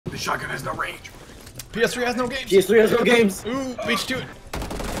shotgun has no range. PS3 has no games. PS3 has no games. Ooh, beach 2.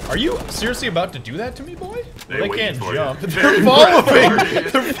 Are you seriously about to do that to me, boy? They can't jump. They're following.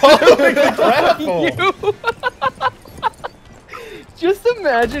 They're following the grapple. Just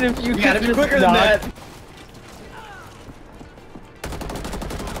imagine if you gotta could be just quicker than that.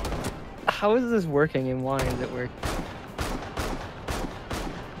 How is this working and why is it working?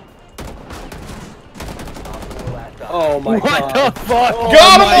 Oh my god. What the fuck? Oh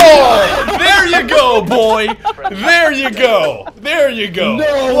Got 'em all! There you go, boy. There you go. There you go.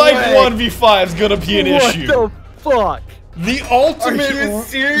 No like way. 1v5 is gonna be an issue. What the fuck? The ultimate, Are you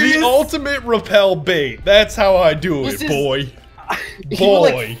serious? the ultimate repel bait. That's how I do This it, is- boy. You were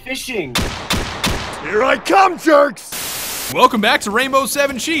Boy. like fishing. Here I come, jerks! Welcome back to Rainbow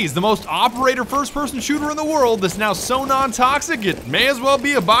Seven Cheese, the most operator first-person shooter in the world that's now so non-toxic it may as well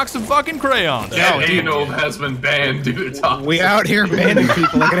be a box of fucking crayons. That anal has been banned due to toxic. We out here banning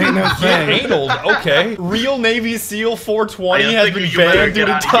people like it ain't no Yeah, thing. anal, okay. Real Navy SEAL 420 I has think been you better banned due to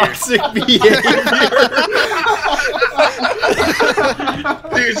get outta toxic behavior.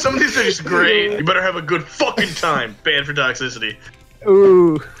 Dude, some of these are just great. You better have a good fucking time. Banned for toxicity.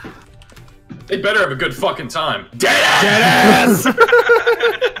 Ooh. They better have a good fucking time.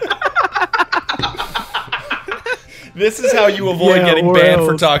 This is how you avoid Yeah, getting banned for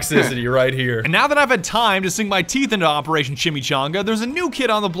world. toxicity right here. And now that I've had time to sink my teeth into Operation Chimichanga, there's a new kid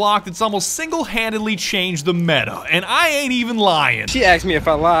on the block that's almost single-handedly changed the meta. And I ain't even lying. She asked me if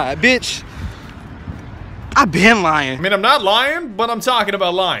I lied. Bitch, I been lying. I mean, I'm not lying, but I'm talking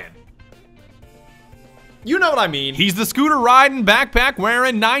about lying. You know what I mean. He's the scooter riding, backpack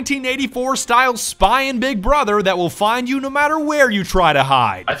wearing, 1984 style spying big brother that will find you no matter where you try to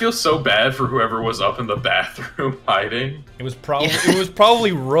hide. I feel so bad for whoever was up in the bathroom hiding. It was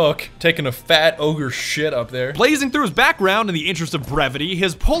probably Rook taking a fat ogre shit up there. Blazing through his background in the interest of brevity,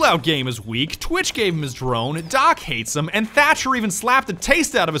 his pullout game is weak, Twitch gave him his drone, Doc hates him, and Thatcher even slapped a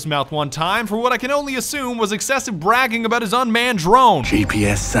taste out of his mouth one time for what I can only assume was excessive bragging about his unmanned drone.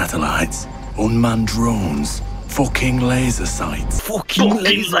 GPS satellites, unmanned drones, fucking laser sights. Fucking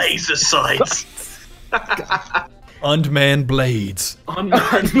laser sights. Unmanned blades. All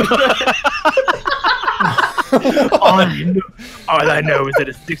I know is that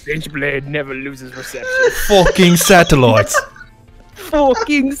a 6-inch blade never loses reception. Fucking satellites.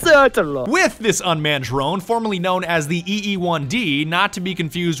 Fucking satellite. With this unmanned drone, formerly known as the EE-1D, not to be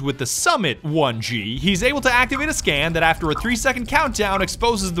confused with the Summit 1G, he's able to activate a scan that after a 3-second countdown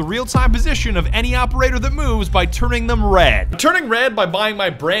exposes the real-time position of any operator that moves by turning them red. Turning red by buying my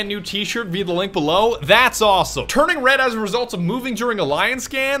brand new t-shirt via the link below, that's awesome. Turning red as a result of moving during a lion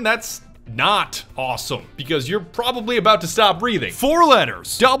scan, that's not awesome, because you're probably about to stop breathing. 4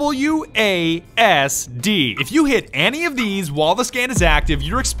 letters, W-A-S-D. If you hit any of these while the scan is active,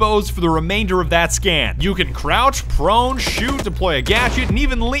 you're exposed for the remainder of that scan. You can crouch, prone, shoot, deploy a gadget, and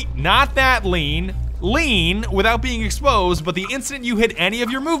even lean, not that lean without being exposed, but the instant you hit any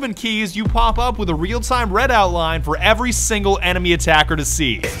of your movement keys, you pop up with a real-time red outline for every single enemy attacker to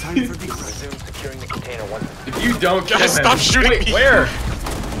see. If you don't kill Guys, him, stop shooting wait, me. where?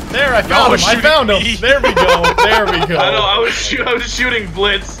 There, I found him. I found him. There we go. There we go. I know, I was shooting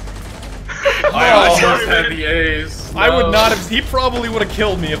Blitz. I almost had the A's. I would not have. He probably would have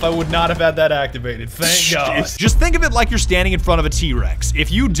killed me if I would not have had that activated. Thank God. Just think of it like you're standing in front of a T-Rex. If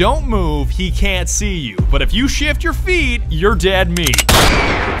you don't move, he can't see you. But if you shift your feet, you're dead meat.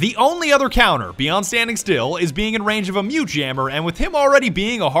 The only other counter, beyond standing still, is being in range of a mute jammer, and with him already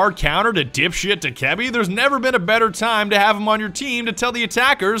being a hard counter to dipshit to Kebby, there's never been a better time to have him on your team to tell the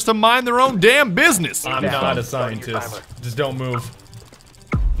attackers to mind their own damn business. I'm not a scientist. Just don't move.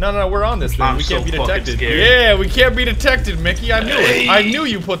 No, we're on this thing. I'm We can't so be fucking detected. scared. Yeah, we can't be detected, Mickey. I knew it. I knew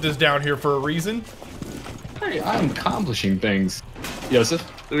you put this down here for a reason. Hey, I'm accomplishing things. Joseph?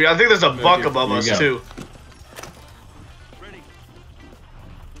 I think there's a buck above Here you us, go. too.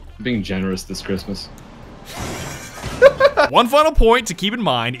 Being generous this Christmas. One final point to keep in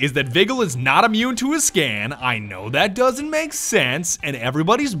mind is that Vigil is not immune to his scan. I know that doesn't make sense, and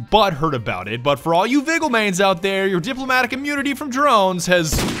everybody's butthurt about it, but for all you Vigil mains out there, your diplomatic immunity from drones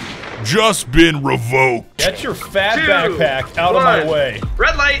has just been revoked. Get your fat backpack out of my way.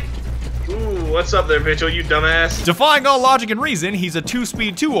 Red light! Ooh, what's up there, Vigil, you dumbass? Defying all logic and reason, he's a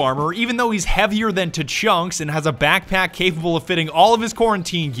 2-speed 2 armor, even though he's heavier than chunks and has a backpack capable of fitting all of his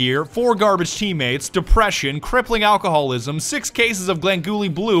quarantine gear, 4 garbage teammates, depression, crippling alcoholism, 6 cases of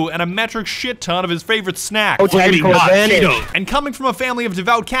Glanguli Blue, and a metric shit ton of his favorite snack. And coming from a family of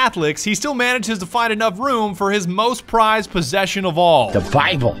devout Catholics, he still manages to find enough room for his most prized possession of all. The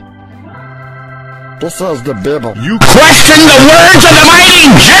Bible. This is the Bible. You question the words of the mighty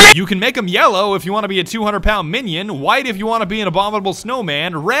Jimmy! can make them yellow if you want to be a 200-pound minion, white if you want to be an abominable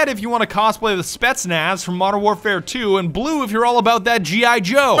snowman, red if you want to cosplay the Spetsnaz from Modern Warfare 2, and blue if you're all about that G.I.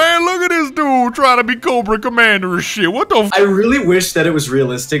 Joe. Man, look at this dude trying to be Cobra Commander and shit. What the f— I really wish that it was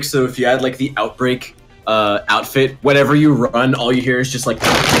realistic, so if you had like the Outbreak outfit, whenever you run, all you hear is just like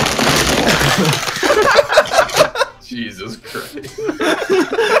Jesus Christ.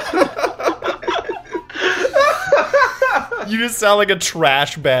 You just sound like a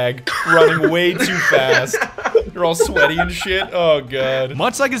trash bag running way too fast. You're all sweaty and shit. Oh, God.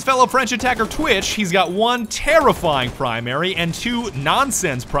 Much like his fellow French attacker Twitch, he's got one terrifying primary and two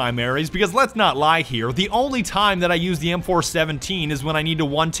nonsense primaries, because let's not lie here, the only time that I use the M417 is when I need to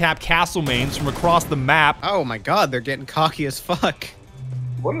one-tap castle mains from across the map. Oh my god, they're getting cocky as fuck.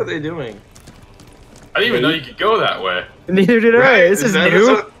 What are they doing? I didn't even know you could go that way. Neither did I. This is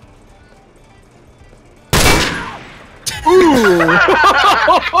new.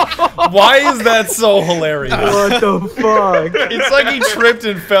 Why is that so hilarious? What the fuck? It's like he tripped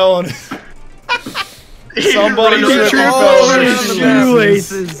and fell on somebody tripped and fell on his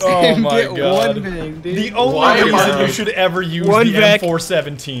shoelaces. Oh my god. The only reason you should ever use the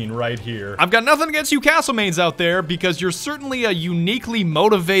M417 right here. I've got nothing against you castle mains out there, because you're certainly a uniquely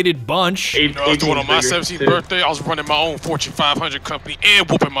motivated bunch. You know, I was doing on my 17th birthday, I was running my own Fortune 500 company and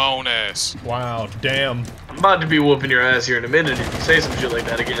whooping my own ass. Wow, damn. I'm about to be whooping your ass here in a minute if you say some shit like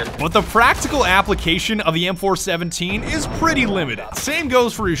that again. But the practical application of the M417 is pretty limited. Same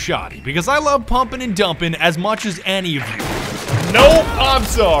goes for Ushadi, because I love pumping and dumping as much as any of you. Nope, I'm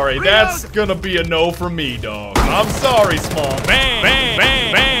sorry. That's gonna be a no from me, dog. I'm sorry, Small. Bang, bang,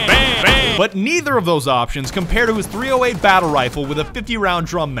 bang, bang, bang, bang. But neither of those options compare to his 308 battle rifle with a 50-round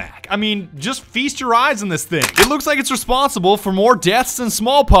drum mag. I mean, just feast your eyes on this thing. It looks like it's responsible for more deaths than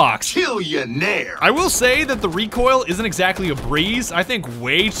smallpox. Billionaire. I will say that the recoil isn't exactly a breeze. I think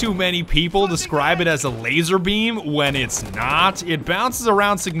way too many people describe it as a laser beam when it's not. It bounces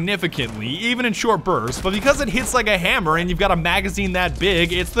around significantly, even in short bursts, but because it hits like a hammer and you've got a magazine that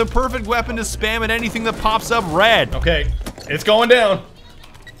big, it's the perfect weapon to spam at anything that pops up red. Okay, it's going down.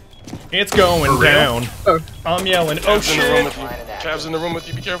 It's going down. I'm yelling, oh shit. Cav's in the room with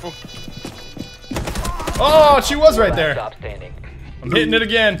you, be careful. Oh, she was right there. I'm hitting it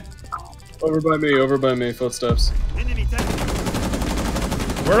again. Over by me, footsteps.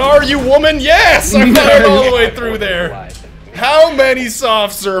 Where are you, woman? Yes! I fired all the way through there. How many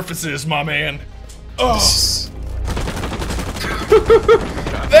soft surfaces, my man? Oh.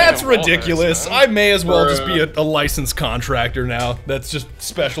 That's ridiculous. I may as well just be a licensed contractor now. That's just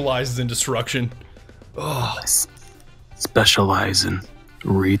specializes in destruction. Oh. Specialize in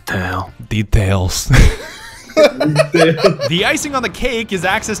retail. Details. The icing on the cake is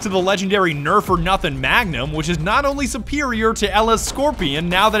access to the legendary Nerf or Nothing Magnum, which is not only superior to Ella's Scorpion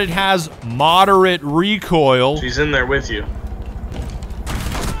now that it has moderate recoil. She's in there with you.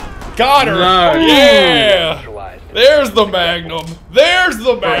 Got her! No. Yeah! There's the Magnum! There's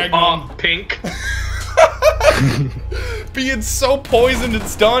the Magnum! Pink. Being so poisoned and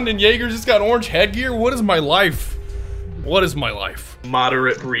stunned, and Jaeger just got orange headgear? What is my life? What is my life?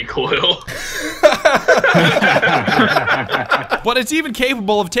 Moderate recoil. But it's even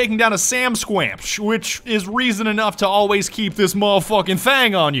capable of taking down a Sam Squamch, which is reason enough to always keep this motherfucking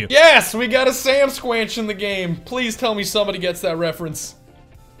thing on you. Yes, we got a Sam Squanch in the game. Please tell me somebody gets that reference.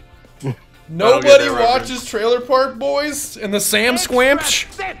 Nobody watches Trailer Park Boys and the Sam Squamch?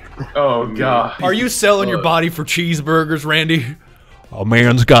 Oh, God. Are you selling your body for cheeseburgers, Randy? A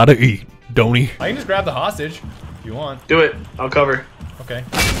man's gotta eat, don't he? I can just grab the hostage if you want. Do it. I'll cover. Okay.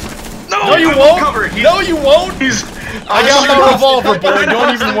 No, you won't! No, you won't! I got my revolver, boy.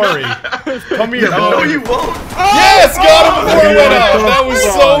 Don't even worry. Come here, boy. No, you won't. Yes! Got him before it went out! That was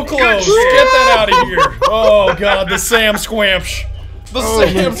so close. Get that out of here. Oh, God. The Sam Squamch. The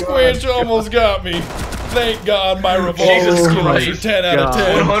Sam Squanch almost got me. Thank God my revolver skills are 10 out of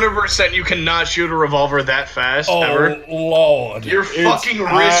 10. 100% you cannot shoot a revolver that fast, ever. Oh, Lord. Your fucking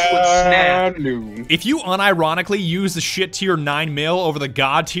wrist would snap. If you unironically use the shit tier 9mm over the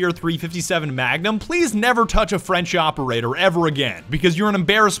god tier 357 Magnum, please never touch a French operator ever again, because you're an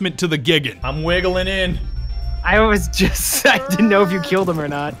embarrassment to the giggin. I'm wiggling in. I didn't know if you killed him or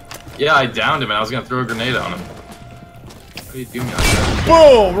not. Yeah, I downed him and I was gonna throw a grenade on him.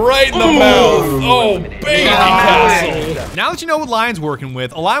 Boom! Right in the mouth. Oh, baby castle. Now that you know what Lion's working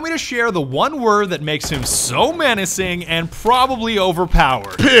with, allow me to share the one word that makes him so menacing and probably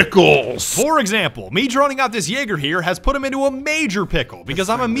overpowered. Pickles. For example, me droning out this Jaeger here has put him into a major pickle because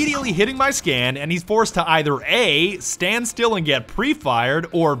I'm immediately hitting my scan and he's forced to either A, stand still and get pre-fired,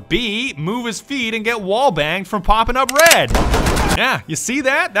 or B, move his feet and get wall banged from popping up red. Yeah, you see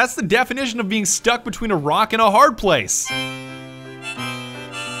that? That's the definition of being stuck between a rock and a hard place.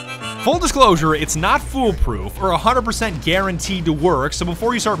 Full disclosure, it's not foolproof or 100% guaranteed to work, so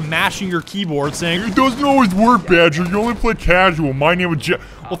before you start mashing your keyboard saying, it doesn't always work, Badger, you only play casual, my name is Jeff.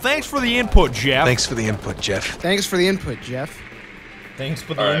 Well, thanks for the input, Jeff. Thanks for the input, Jeff. Thanks for the input, Jeff. Thanks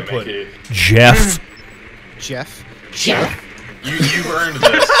for the input. Mickey. Jeff. Jeff. You've earned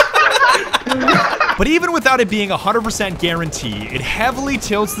this. But even without it being 100% guarantee, it heavily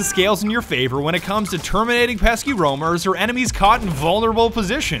tilts the scales in your favor when it comes to terminating pesky roamers or enemies caught in vulnerable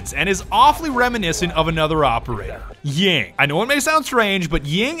positions, and is awfully reminiscent of another operator, Ying. I know it may sound strange, but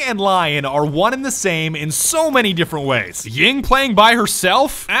Ying and Lion are one and the same in so many different ways. Ying playing by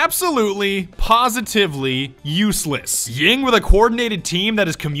herself? Absolutely, positively useless. Ying with a coordinated team that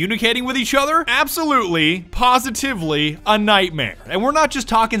is communicating with each other? Absolutely, positively a nightmare. And we're not just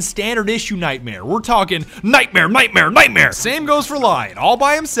talking standard issue nightmare, we're talking nightmare, nightmare, nightmare. Same goes for Lion. All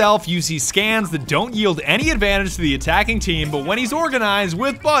by himself, you see scans that don't yield any advantage to the attacking team, but when he's organized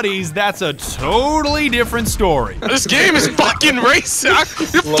with buddies, that's a totally different story. This game is fucking racing.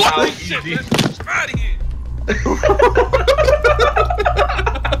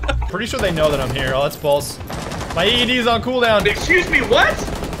 Pretty sure they know that I'm here. Oh, that's false. My EED's on cooldown. Excuse me, what?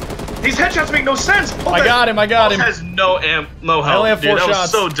 These headshots make no sense. I got him. Has no health. I only have 4 Dude, that was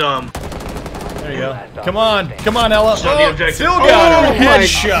shots. so dumb. There you go. Come on, Ella. Show the objective. Still got her.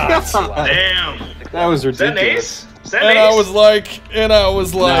 Headshot. Damn. That was Is that an ridiculous. ace? Is that an And ace? I was like,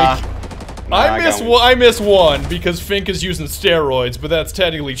 I miss got one because Fink is using steroids, but that's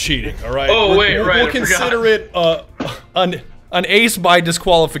technically cheating. All right. Oh, wait, right, We'll I consider it an ace by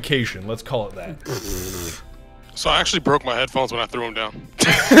disqualification. Let's call it that. So I actually broke my headphones when I threw them down.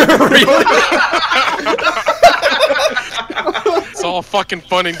 It's all fucking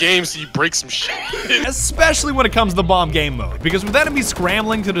fun and games so you break some shit. Especially when it comes to the bomb game mode, because with enemies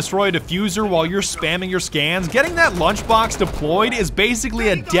scrambling to destroy a diffuser while you're spamming your scans, getting that lunchbox deployed is basically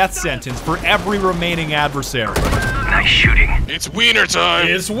a death sentence for every remaining adversary. Nice shooting. It's wiener time.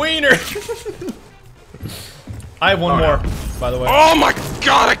 It's wiener. I have one more, by the way. Oh my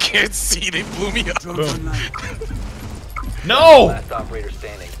god, I can't see. They blew me up. Boom. No! Last operator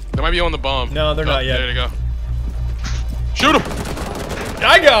standing. They might be on the bomb. No, they're not yet. There you go. Shoot him!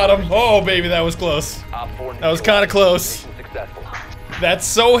 I got him! Oh, baby, that was close. That was kind of close. That's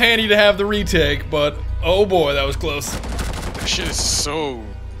so handy to have the retake, but oh boy, that was close. That shit is so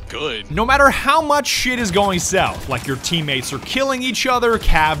good. No matter how much shit is going south, like your teammates are killing each other,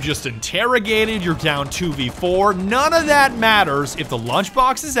 Cav just interrogated, you're down 2v4, none of that matters if the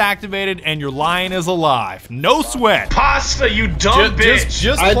lunchbox is activated and your Lion is alive. No sweat. Pasta, you dumb bitch.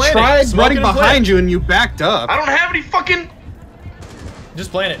 Just I plan tried it. running behind you and you backed up. I don't have any fucking...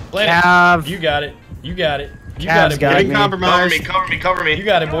 Just plan it. Plan Cav. it. You got it. You got it. You Cav's got it, boy. got me. Compromised. Cover me. You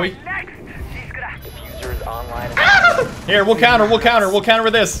got it, boy. Diffuser is online. Here, we'll counter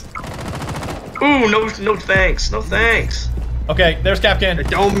with this. Ooh, no thanks. No thanks. Okay, there's Capcan. It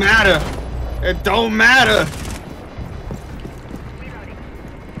don't matter. It don't matter.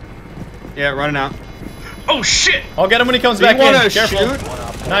 Yeah, running out. Oh shit! I'll get him when he comes Do you back in. wanna Careful. shoot?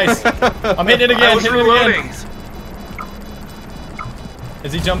 Nice. I'm hitting it I again. was Hitting it reloading. again.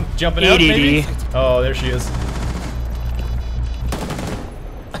 Is he jumping out, maybe? Oh, there she is.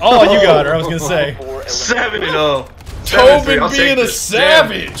 Oh, you got her. I was gonna say. 7-0. Tobin I'll being take a this.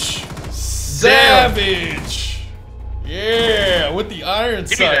 savage. Savage. Yeah, with the iron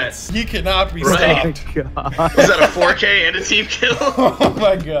Give me that. sights. He cannot be Right. stopped. Was that a 4K and a team kill? Oh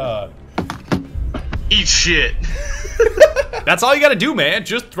my god. Eat shit. That's all you gotta do, man.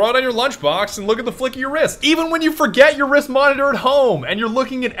 Just throw it on your lunchbox and look at the flick of your wrist. Even when you forget your wrist monitor at home and you're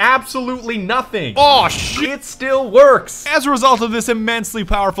looking at absolutely nothing. Oh shit, it still works. As a result of this immensely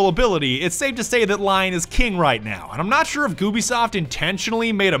powerful ability, it's safe to say that Lion is king right now. And I'm not sure if Ubisoft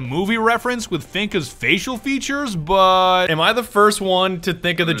intentionally made a movie reference with Finka's facial features, but am I the first one to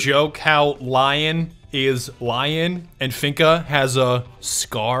think of the joke how Lion is Lion and Finka has a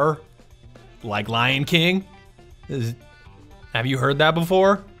scar like Lion King? Have you heard that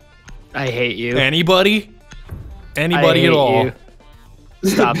before? I hate you. Anybody at all? You.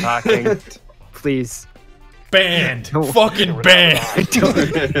 Stop talking. Please. Banned. Fucking banned.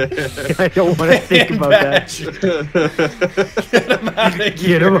 I don't want to think about that.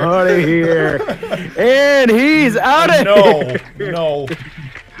 Get him out of here. And he's out of here. No.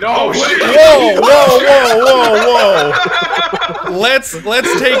 No shit. Whoa. Let's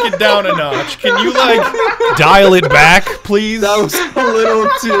take it down a notch. Can you like dial it back, please? That was a little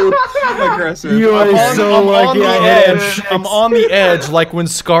too aggressive. You are so lucky I had him. I'm on the edge like when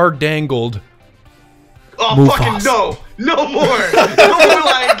Scar dangled. Oh, Mufasa. fucking no. No more. No more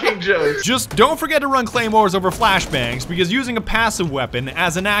Lion King jokes. Just don't forget to run claymores over flashbangs because using a passive weapon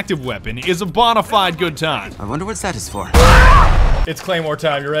as an active weapon is a bona fide good time. I wonder what that is for. It's claymore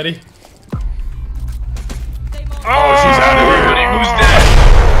time. You ready? Oh, she's out of here. Who's that?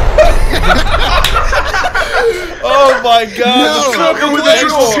 Oh my god! No, the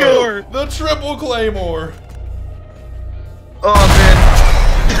triple claymore! The triple claymore! Oh man.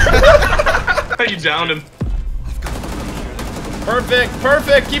 You downed him.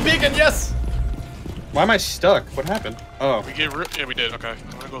 Perfect! Keep peeking, yes! Why am I stuck? What happened? Oh. We get yeah, we did. Okay, I'm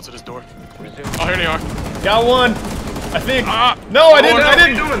gonna go to this door. Oh, here they are. Got one! I think. No, I didn't! no, I didn't! what are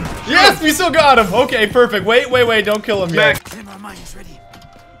you doing? Yes, we still got him! Okay, perfect. Wait, don't kill him yet. Boom,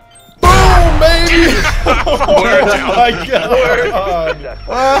 baby! Oh my god!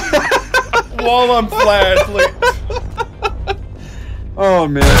 While I'm flash, like... Oh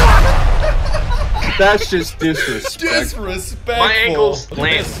man. That's just disrespectful. Disrespectful. My ankles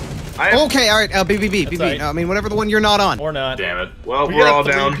land. Okay, all right, BB. right. I mean, whatever the one you're not on. Or not. Damn it. Well, We we're got all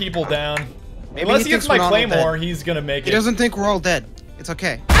 3 down. people down. Maybe Unless he he gets thinks my we're all claymore, dead. he's gonna make He it. doesn't think we're all dead. It's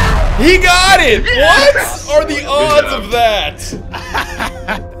okay. He got it! What are the odds of that?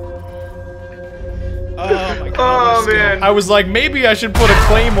 Oh my god. Oh man. I was like, maybe I should put a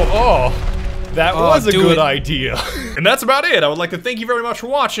claymore. Oh. That was a do good it. idea. And that's about it. I would like to thank you very much for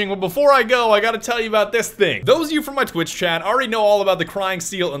watching. But before I go, I gotta tell you about this thing. Those of you from my Twitch chat already know all about the crying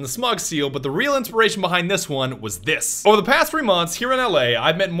seal and the smug seal, but the real inspiration behind this one was this. Over the past 3 months here in LA,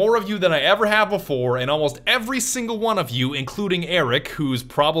 I've met more of you than I ever have before, and almost every single one of you, including Eric, who's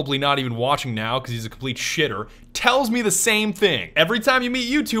probably not even watching now because he's a complete shitter, tells me the same thing. Every time you meet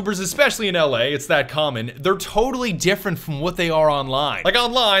YouTubers, especially in LA, it's that common, they're totally different from what they are online. Like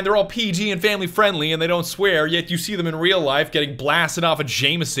online, they're all PG and family friendly and they don't swear, yet you see them in real life getting blasted off a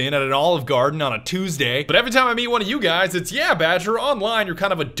Jameson at an Olive Garden on a Tuesday. But every time I meet one of you guys, it's, yeah, Badger, online you're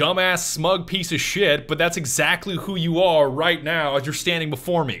kind of a dumbass, smug piece of shit, but that's exactly who you are right now as you're standing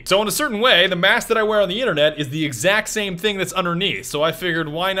before me. So in a certain way, the mask that I wear on the internet is the exact same thing that's underneath, so I figured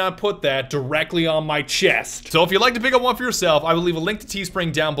why not put that directly on my chest. So if you'd like to pick up one for yourself, I will leave a link to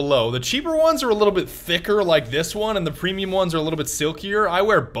Teespring down below. The cheaper ones are a little bit thicker like this one, and the premium ones are a little bit silkier. I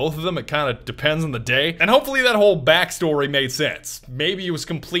wear both of them, it kind of depends on the day. And hopefully that whole backstory made sense. Maybe it was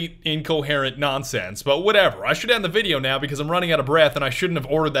complete incoherent nonsense, but whatever. I should end the video now because I'm running out of breath and I shouldn't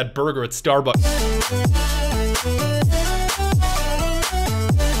have ordered that burger at Starbucks.